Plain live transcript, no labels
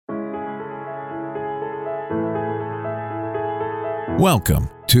Welcome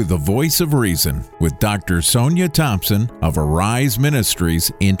to The Voice of Reason with Dr. Sonia Thompson of Arise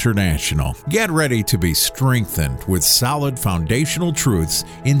Ministries International. Get ready to be strengthened with solid foundational truths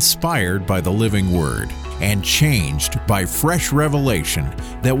inspired by the living Word and changed by fresh revelation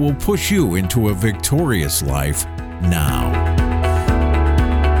that will push you into a victorious life now.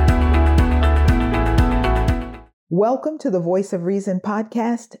 Welcome to the Voice of Reason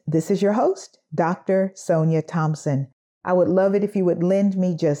podcast. This is your host, Dr. Sonia Thompson. I would love it if you would lend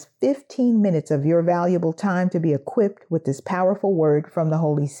me just 15 minutes of your valuable time to be equipped with this powerful word from the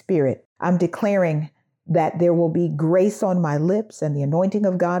Holy Spirit. I'm declaring that there will be grace on my lips and the anointing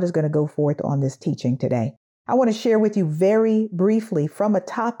of God is going to go forth on this teaching today. I want to share with you very briefly from a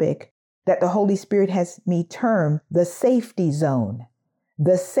topic that the Holy Spirit has me term the safety zone.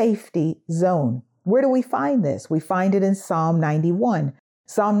 The safety zone. Where do we find this? We find it in Psalm 91.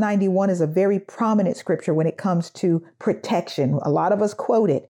 Psalm 91 is a very prominent scripture when it comes to protection. A lot of us quote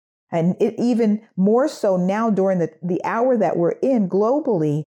it. And it even more so now during the hour that we're in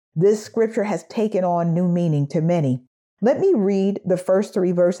globally, this scripture has taken on new meaning to many. Let me read the first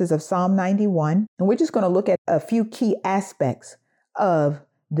 3 verses of Psalm 91, and we're just going to look at a few key aspects of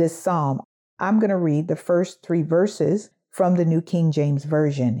this psalm. I'm going to read the first 3 verses from the New King James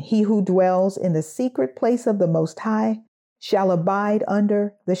Version. He who dwells in the secret place of the Most High shall abide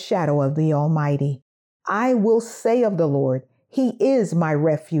under the shadow of the Almighty. I will say of the Lord, He is my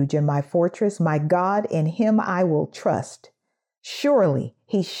refuge and my fortress, my God, in Him I will trust. Surely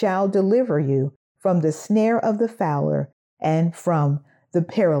He shall deliver you from the snare of the fowler and from the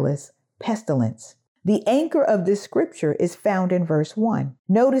perilous pestilence. The anchor of this scripture is found in verse 1.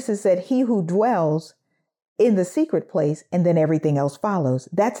 Notice it said, He who dwells in the secret place, and then everything else follows.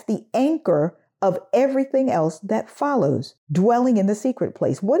 That's the anchor of everything else that follows. Dwelling in the secret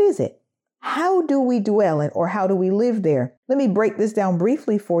place. What is it? How do we dwell in, or how do we live there? Let me break this down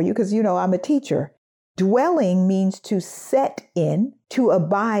briefly for you because, I'm a teacher. Dwelling means to set in, to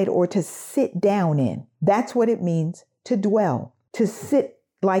abide, or to sit down in. That's what it means to dwell. To sit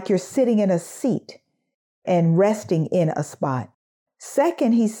like you're sitting in a seat and resting in a spot.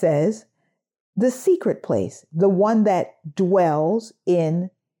 Second, he says, the secret place, the one that dwells in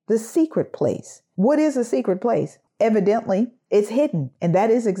the secret place. What is a secret place? Evidently, it's hidden. And that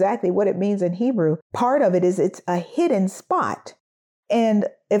is exactly what it means in Hebrew. Part of it is it's a hidden spot. And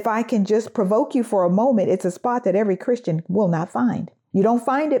if I can just provoke you for a moment, it's a spot that every Christian will not find. You don't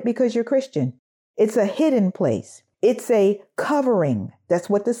find it because you're Christian. It's a hidden place. It's a covering. That's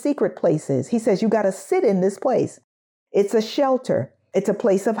what the secret place is. He says you got to sit in this place. It's a shelter. It's a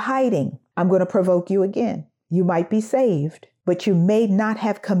place of hiding. I'm going to provoke you again. You might be saved, but you may not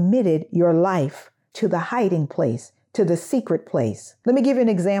have committed your life to the hiding place, to the secret place. Let me give you an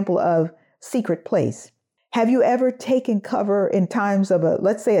example of secret place. Have you ever taken cover in times of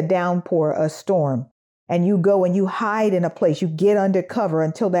let's say a downpour, a storm, and you go and you hide in a place, you get under cover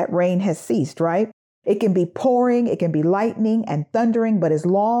until that rain has ceased, right? It can be pouring, it can be lightning and thundering, but as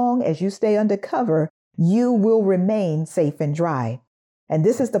long as you stay under cover, you will remain safe and dry. And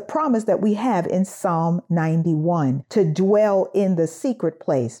this is the promise that we have in Psalm 91, to dwell in the secret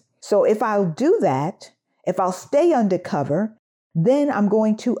place. So if I'll do that, if I'll stay under cover, then I'm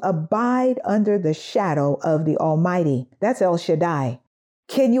going to abide under the shadow of the Almighty. That's El Shaddai.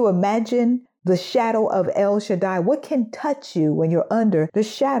 Can you imagine the shadow of El Shaddai? What can touch you when you're under the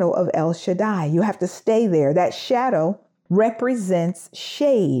shadow of El Shaddai? You have to stay there. That shadow represents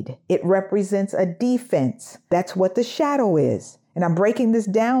shade. It represents a defense. That's what the shadow is. And I'm breaking this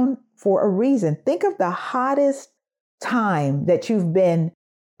down for a reason. Think of the hottest time that you've been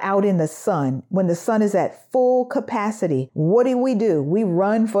out in the sun, when the sun is at full capacity. What do? We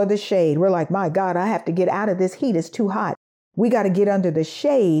run for the shade. We're like, my God, I have to get out of this heat. It's too hot. We got to get under the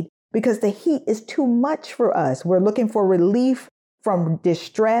shade because the heat is too much for us. We're looking for relief from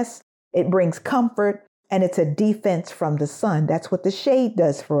distress. It brings comfort. And it's a defense from the sun. That's what the shade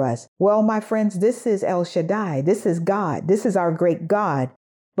does for us. Well, my friends, this is El Shaddai. This is God. This is our great God.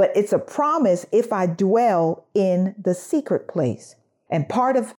 But it's a promise if I dwell in the secret place. And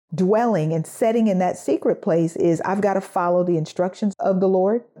part of dwelling and setting in that secret place is I've got to follow the instructions of the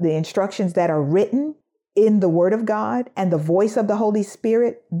Lord, the instructions that are written in the Word of God and the voice of the Holy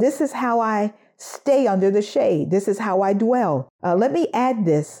Spirit. This is how I stay under the shade. This is how I dwell. Let me add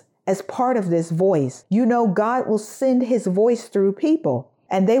this. As part of this voice, God will send His voice through people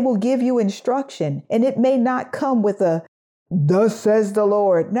and they will give you instruction. And it may not come with a, thus says the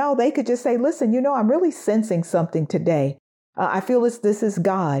Lord. No, they could just say, listen, I'm really sensing something today. I feel this is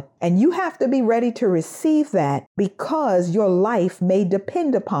God. And you have to be ready to receive that because your life may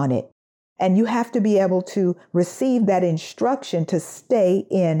depend upon it. And you have to be able to receive that instruction to stay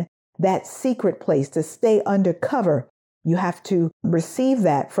in that secret place, to stay undercover. You have to receive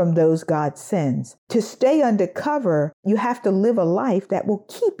that from those God sends. To stay undercover, you have to live a life that will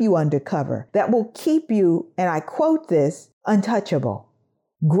keep you undercover, that will keep you, and I quote this, untouchable.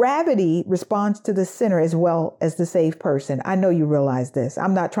 Gravity responds to the sinner as well as the saved person. I know you realize this.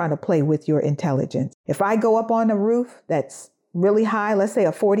 I'm not trying to play with your intelligence. If I go up on a roof that's really high, let's say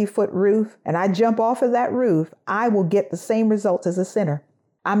a 40-foot roof, and I jump off of that roof, I will get the same results as a sinner.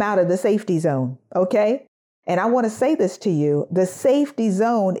 I'm out of the safety zone, okay? And I want to say this to you. The safety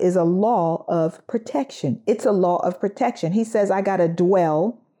zone is a law of protection. It's a law of protection. He says, I got to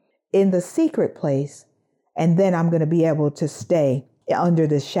dwell in the secret place, and then I'm going to be able to stay under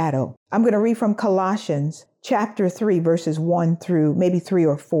the shadow. I'm going to read from Colossians chapter 3, verses 1 through maybe 3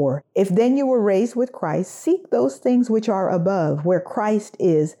 or 4. If then you were raised with Christ, seek those things which are above, where Christ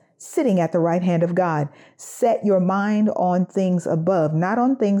is sitting at the right hand of God. Set your mind on things above, not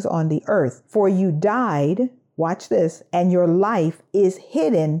on things on the earth. For you died, watch this, and your life is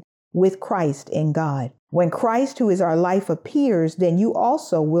hidden with Christ in God. When Christ, who is our life, appears, then you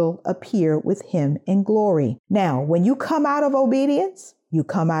also will appear with him in glory. Now, when you come out of obedience, you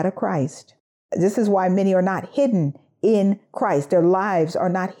come out of Christ. This is why many are not hidden in Christ. Their lives are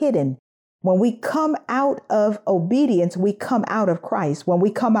not hidden. When we come out of obedience, we come out of Christ. When we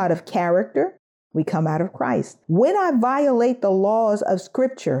come out of character, we come out of Christ. When I violate the laws of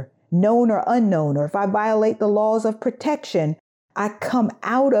Scripture, known or unknown, or if I violate the laws of protection, I come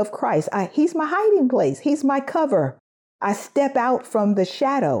out of Christ. He's my hiding place. He's my cover. I step out from the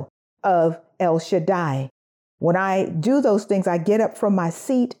shadow of El Shaddai. When I do those things, I get up from my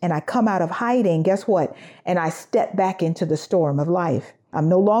seat and I come out of hiding. Guess what? And I step back into the storm of life. I'm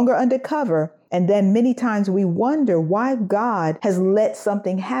no longer undercover. And then many times we wonder why God has let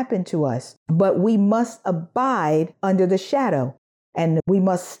something happen to us. But we must abide under the shadow, and we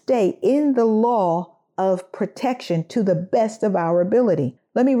must stay in the law of protection to the best of our ability.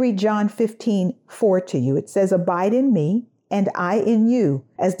 Let me read John 15:4 to you. It says, abide in me and I in you,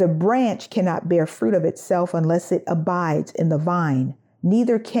 as the branch cannot bear fruit of itself unless it abides in the vine.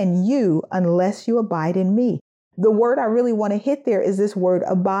 Neither can you unless you abide in me. The word I really want to hit there is this word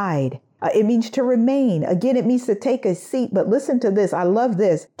abide. It means to remain. Again, it means to take a seat. But listen to this. I love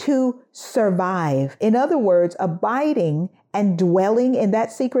this. To survive. In other words, abiding and dwelling in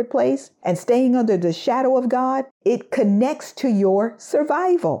that secret place and staying under the shadow of God, it connects to your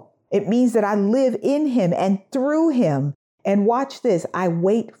survival. It means that I live in him and through him. And watch this. I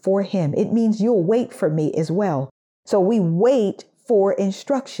wait for him. It means you'll wait for me as well. So we wait for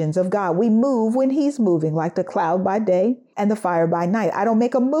instructions of God. We move when he's moving, like the cloud by day and the fire by night. I don't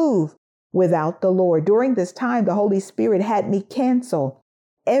make a move without the Lord. During this time, the Holy Spirit had me cancel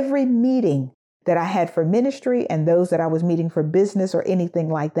every meeting that I had for ministry and those that I was meeting for business or anything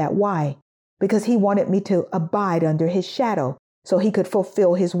like that. Why? Because he wanted me to abide under his shadow so he could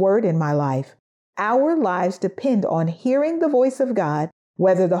fulfill his word in my life. Our lives depend on hearing the voice of God,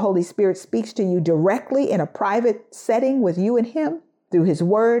 whether the Holy Spirit speaks to you directly in a private setting with you and him through his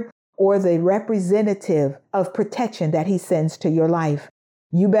word, or the representative of protection that he sends to your life.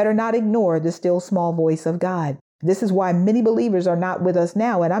 You better not ignore the still small voice of God. This is why many believers are not with us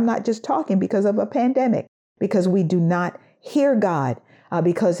now. And I'm not just talking because of a pandemic, because we do not hear God,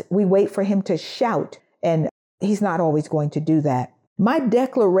 because we wait for him to shout, and he's not always going to do that. My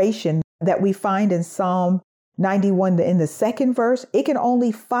declaration that we find in Psalm 91 in the second verse, it can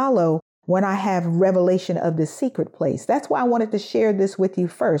only follow when I have revelation of the secret place. That's why I wanted to share this with you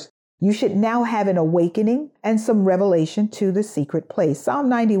first. You should now have an awakening and some revelation to the secret place. Psalm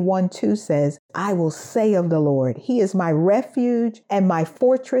 91:2 says, I will say of the Lord, he is my refuge and my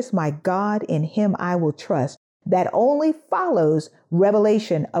fortress, my God, in him I will trust. That only follows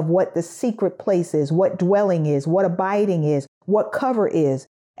revelation of what the secret place is, what dwelling is, what abiding is, what cover is.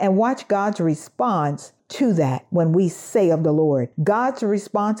 And watch God's response to that when we say of the Lord. God's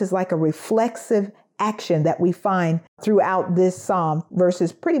response is like a reflexive action that we find throughout this psalm,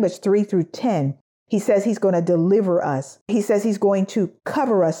 verses pretty much 3 through 10. He says he's going to deliver us. He says he's going to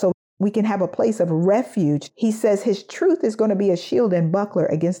cover us so we can have a place of refuge. He says his truth is going to be a shield and buckler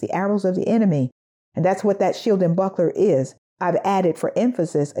against the arrows of the enemy. And that's what that shield and buckler is. I've added for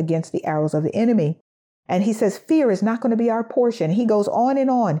emphasis against the arrows of the enemy. And he says fear is not going to be our portion. He goes on and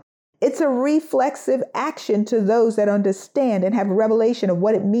on. It's a reflexive action to those that understand and have revelation of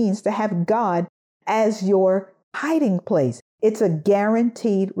what it means to have God as your hiding place. It's a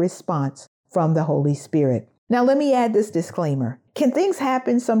guaranteed response from the Holy Spirit. Now, let me add this disclaimer. Can things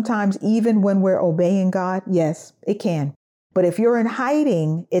happen sometimes even when we're obeying God? Yes, it can. But if you're in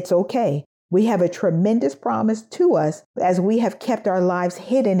hiding, it's okay. We have a tremendous promise to us as we have kept our lives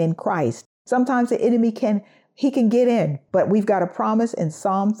hidden in Christ. Sometimes the enemy can get in, but we've got a promise in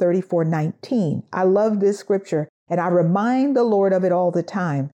Psalm 34:19. I love this scripture, and I remind the Lord of it all the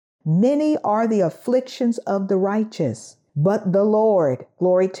time. Many are the afflictions of the righteous, but the Lord,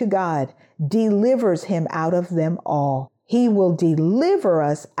 glory to God, delivers him out of them all. He will deliver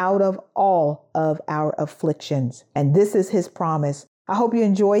us out of all of our afflictions. And this is his promise. I hope you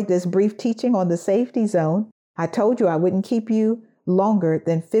enjoyed this brief teaching on the safety zone. I told you I wouldn't keep you longer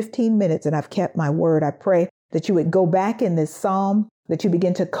than 15 minutes, and I've kept my word. I pray that you would go back in this psalm, that you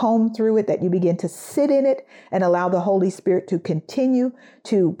begin to comb through it, that you begin to sit in it and allow the Holy Spirit to continue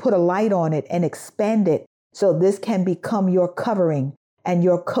to put a light on it and expand it so this can become your covering and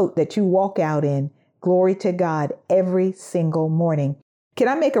your coat that you walk out in. Glory to God every single morning. Can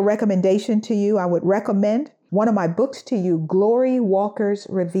I make a recommendation to you? I would recommend one of my books to you, Glory Walkers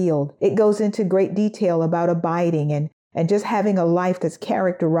Revealed. It goes into great detail about abiding and just having a life that's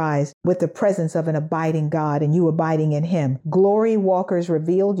characterized with the presence of an abiding God and you abiding in him. Glory Walkers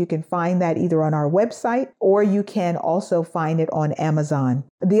Revealed. You can find that either on our website or you can also find it on Amazon.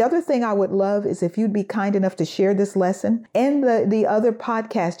 The other thing I would love is if you'd be kind enough to share this lesson and the other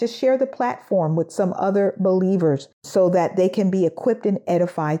podcast. Just share the platform with some other believers so that they can be equipped and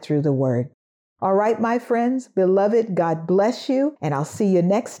edified through the word. All right, my friends, beloved, God bless you, and I'll see you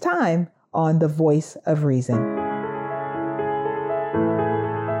next time on The Voice of Reason.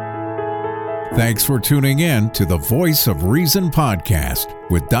 Thanks for tuning in to the Voice of Reason podcast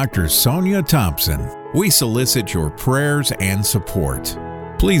with Dr. Sonia Thompson. We solicit your prayers and support.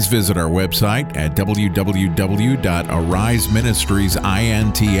 Please visit our website at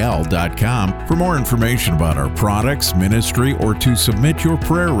www.ariseministriesintl.com for more information about our products, ministry, or to submit your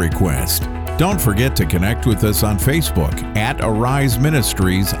prayer request. Don't forget to connect with us on Facebook at Arise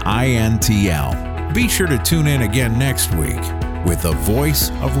Ministries INTL. Be sure to tune in again next week with the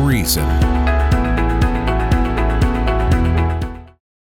Voice of Reason.